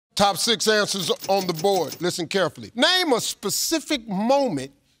Top 6 answers on the board. Listen carefully. Name a specific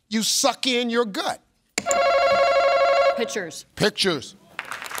moment you suck in your gut. Pictures. Pictures.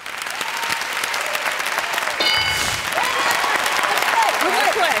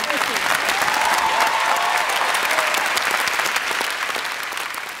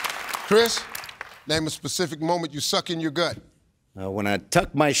 Chris, name a specific moment you suck in your gut. When I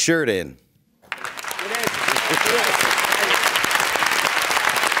tuck my shirt in.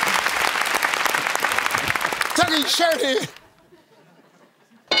 Tucking your shirt in.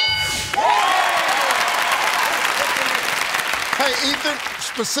 Hey, Ethan,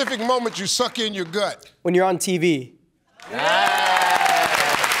 specific moment you suck in your gut. When you're on TV. Right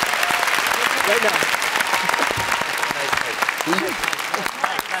now.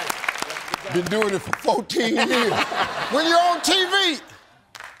 Been doing it for 14 years. When you're on TV.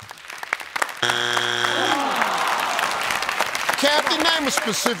 Kathy, name a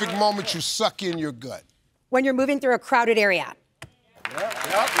specific moment you suck in your gut. When you're moving through a crowded area. Yep.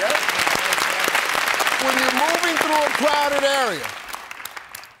 When you're moving through a crowded area.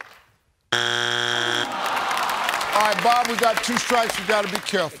 All right, Bob, we got 2 strikes. You got to be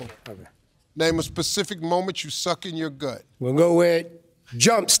careful. Okay. Name a specific moment you suck in your gut. We'll go with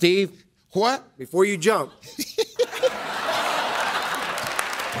jump, Steve. What? Before you jump.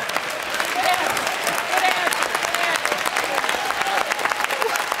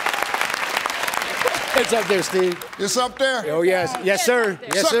 It's up there, Steve. It's up there? Oh, yes. Yes, sir.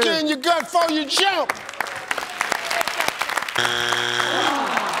 Yes, Suck sir. in your gut before you jump.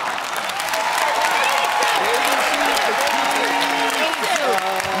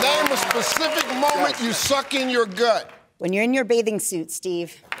 Name a specific moment you suck in your gut. When you're in your bathing suit,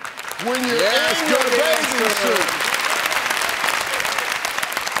 Steve. When you're in your bathing suit.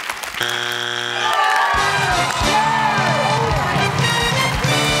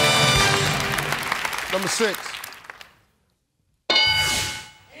 Number 6.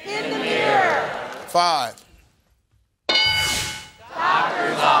 In the mirror. 5.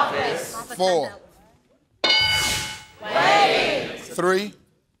 Doctor's office. 4. Wedding. 3.